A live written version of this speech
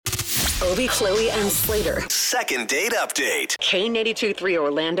Obie, Chloe, and Slater. Second date update.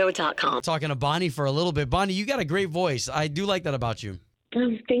 K823Orlando.com. Talking to Bonnie for a little bit. Bonnie, you got a great voice. I do like that about you.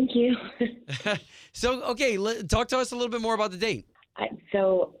 Thank you. So, okay, talk to us a little bit more about the date.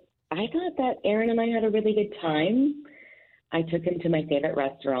 So I thought that Aaron and I had a really good time. I took him to my favorite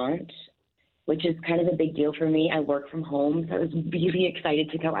restaurant, which is kind of a big deal for me. I work from home, so I was really excited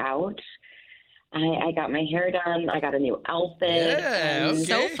to go out. I got my hair done. I got a new outfit. Yeah, okay.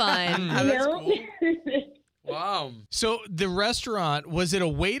 So fun. That's cool. Wow. So the restaurant, was it a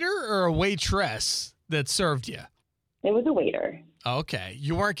waiter or a waitress that served you? It was a waiter. Okay.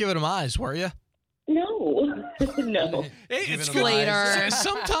 You weren't giving him eyes, were you? No. No. Hey, Giving it's him good. Later.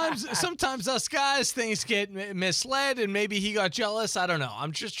 Sometimes us guys, things get misled, and maybe he got jealous. I don't know.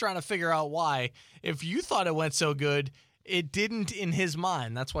 I'm just trying to figure out why. If you thought it went so good, it didn't in his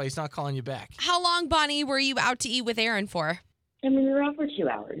mind. That's why he's not calling you back. How long, Bonnie, were you out to eat with Aaron for? I mean, we were out for 2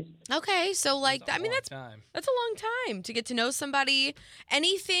 hours. Okay, so that's a long time to get to know somebody.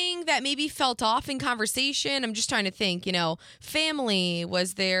 Anything that maybe felt off in conversation? I'm just trying to think, family,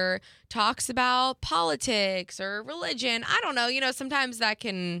 was there talks about politics or religion? I don't know, sometimes that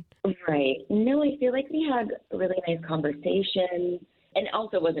can... Right. No, I feel like we had a really nice conversation. And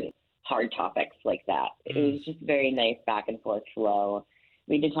also it wasn't hard topics like that. It was just very nice back and forth flow.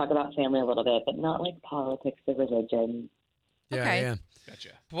 We did talk about family a little bit, but not like politics or religion. Yeah, Okay. yeah. Gotcha.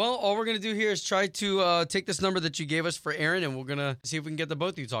 Well, all we're going to do here is try to take this number that you gave us for Aaron, and we're going to see if we can get the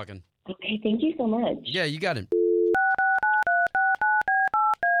both of you talking. Okay, thank you so much. Yeah, you got it.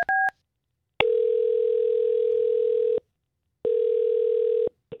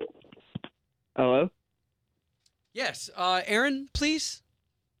 Hello? Yes. Aaron, please?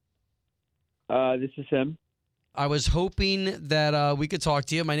 This is him. I was hoping that we could talk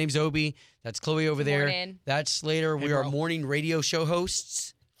to you. My name's Obie. That's Chloe over there. Morning. That's Slater. Hey, we are bro. morning radio show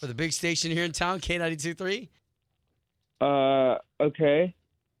hosts for the big station here in town, K92.3. Okay.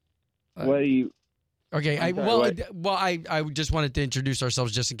 What do you... Okay. I'm sorry, I just wanted to introduce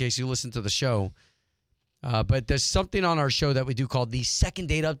ourselves just in case you listen to the show. But there's something on our show that we do called the second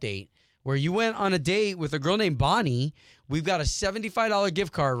date update, where you went on a date with a girl named Bonnie. We've got a $75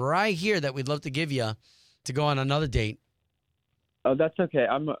 gift card right here that we'd love to give you to go on another date. Oh, that's okay.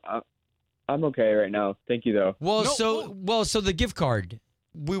 I'm okay right now. Thank you, though. Well, No, so the gift card,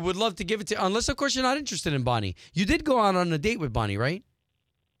 we would love to give it to, unless of course you're not interested in Bonnie. You did go out on a date with Bonnie, right?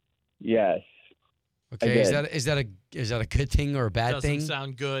 Yes. Okay. I Is did. that a good thing or a bad Doesn't thing?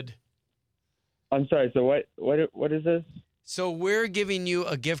 sound good. I'm sorry. So what is this? So we're giving you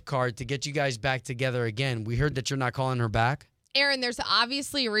a gift card to get you guys back together again. We heard that you're not calling her back. Aaron, there's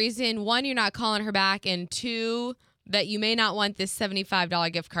obviously a reason. One, you're not calling her back, and two, that you may not want this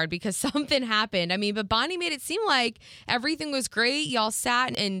 $75 gift card because something happened. I mean, but Bonnie made it seem like everything was great. Y'all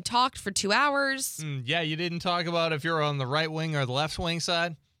sat and talked for 2 hours. Yeah, you didn't talk about if you're on the right wing or the left wing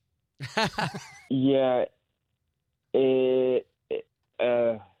side? Yeah. It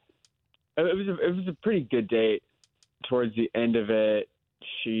was a pretty good date. Towards the end of it,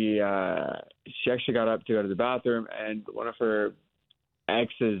 she actually got up to go to the bathroom, and one of her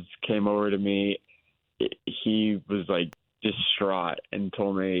exes came over to me. He was like distraught and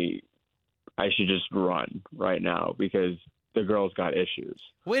told me I should just run right now because the girl's got issues.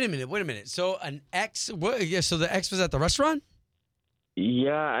 Wait a minute. So an ex, so the ex was at the restaurant?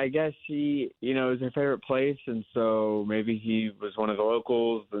 Yeah, I guess it was her favorite place, and so maybe he was one of the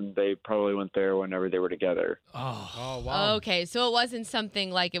locals, and they probably went there whenever they were together. Oh, wow. Okay, so it wasn't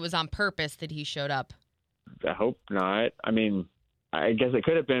something like it was on purpose that he showed up. I hope not. I mean, I guess it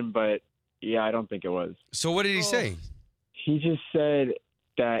could have been, but yeah, I don't think it was. So what did he say? He just said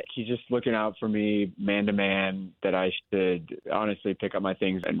that he's just looking out for me man to man, that I should honestly pick up my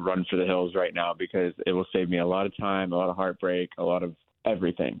things and run for the hills right now because it will save me a lot of time, a lot of heartbreak, a lot of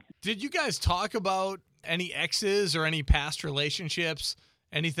everything. Did you guys talk about any exes or any past relationships,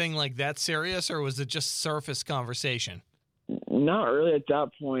 anything like that serious, or was it just surface conversation? Not really at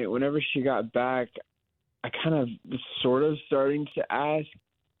that point. Whenever she got back, I kind of sort of starting to ask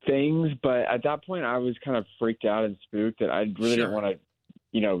things, but at that point I was kind of freaked out and spooked that I really didn't want to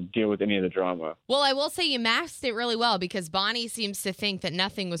deal with any of the drama. Well, I will say you masked it really well because Bonnie seems to think that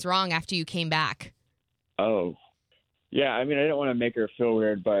nothing was wrong after you came back. Oh, yeah. I mean, I didn't want to make her feel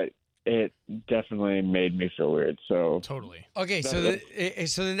weird, but it definitely made me feel weird. So Totally. Okay, so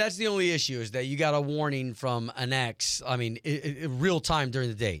then that's the only issue is that you got a warning from an ex. I mean, real time during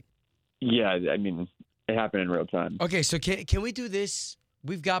the date. yeah, I mean, it happened in real time. Okay, so can we do this?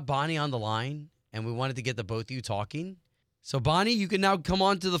 We've got Bonnie on the line, and we wanted to get the both of you talking. So, Bonnie, you can now come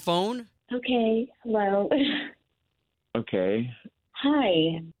on to the phone. Okay. Hello. Okay.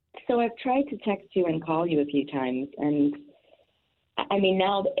 Hi. So I've tried to text you and call you a few times, and I mean,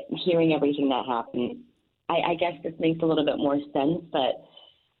 now hearing everything that happened, I guess this makes a little bit more sense, but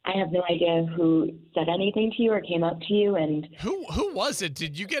I have no idea who said anything to you or came up to you. And Who was it?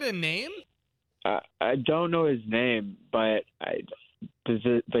 Did you get a name? I don't know his name, but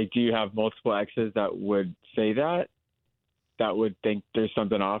do you have multiple exes that would say that would think there's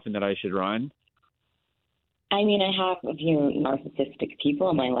something off and that I should run? I mean, I have a few narcissistic people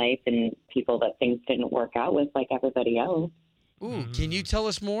in my life and people that things didn't work out with like everybody else. Ooh, can you tell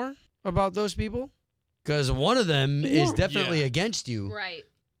us more about those people? Because one of them is definitely against you. Right.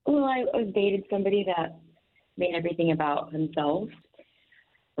 Well, I dated somebody that made everything about himself.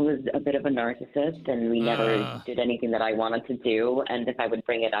 Was a bit of a narcissist, and we never did anything that I wanted to do. And if I would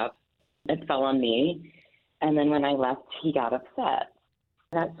bring it up, it fell on me. And then when I left, he got upset.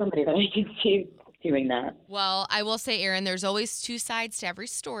 That's somebody that I can see doing that. Well, I will say, Aaron, there's always two sides to every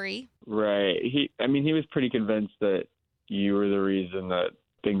story. Right. He was pretty convinced that you were the reason that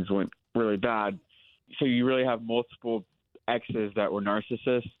things went really bad. So you really have multiple exes that were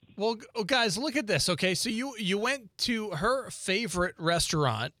narcissists? Well, guys, look at this, okay? So you went to her favorite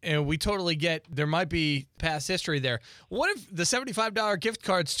restaurant, and we totally get there might be past history there. What if the $75 gift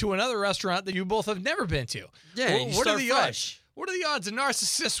card's to another restaurant that you both have never been to? Yeah, What you are start the fresh. odds? What are the odds a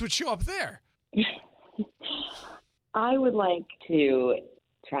narcissist would show up there? I would like to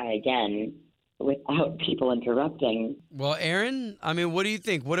try again without people interrupting. Well, Aaron, I mean, what do you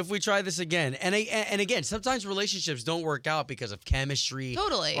think? What if we try this again? And again, sometimes relationships don't work out because of chemistry,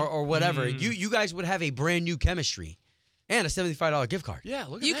 Totally. or whatever. You guys would have a brand new chemistry and a $75 gift card. Yeah,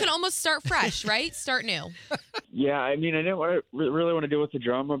 look at You that. can almost start fresh, right? Start new. Yeah, I mean, I didn't really want to deal with the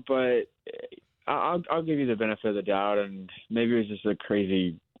drama, but I'll give you the benefit of the doubt, and maybe it was just a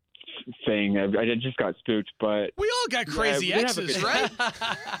crazy thing. I just got spooked, but We all got crazy we have a exes, good-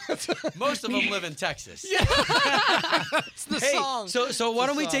 right? Most of them live in Texas. Yeah. It's the Hey, song. so why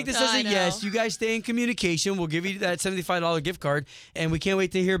don't we take this as I a know. yes? You guys stay in communication. We'll give you that $75 gift card, and we can't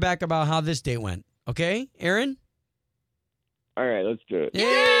wait to hear back about how this date went. Okay, Aaron? all right, let's do it.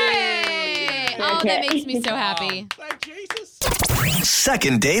 Yay! Oh, that makes me so happy. Thank Jesus.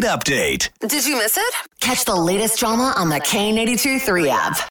 Second date update. Did you miss it? Catch the latest drama on the K82 3 app.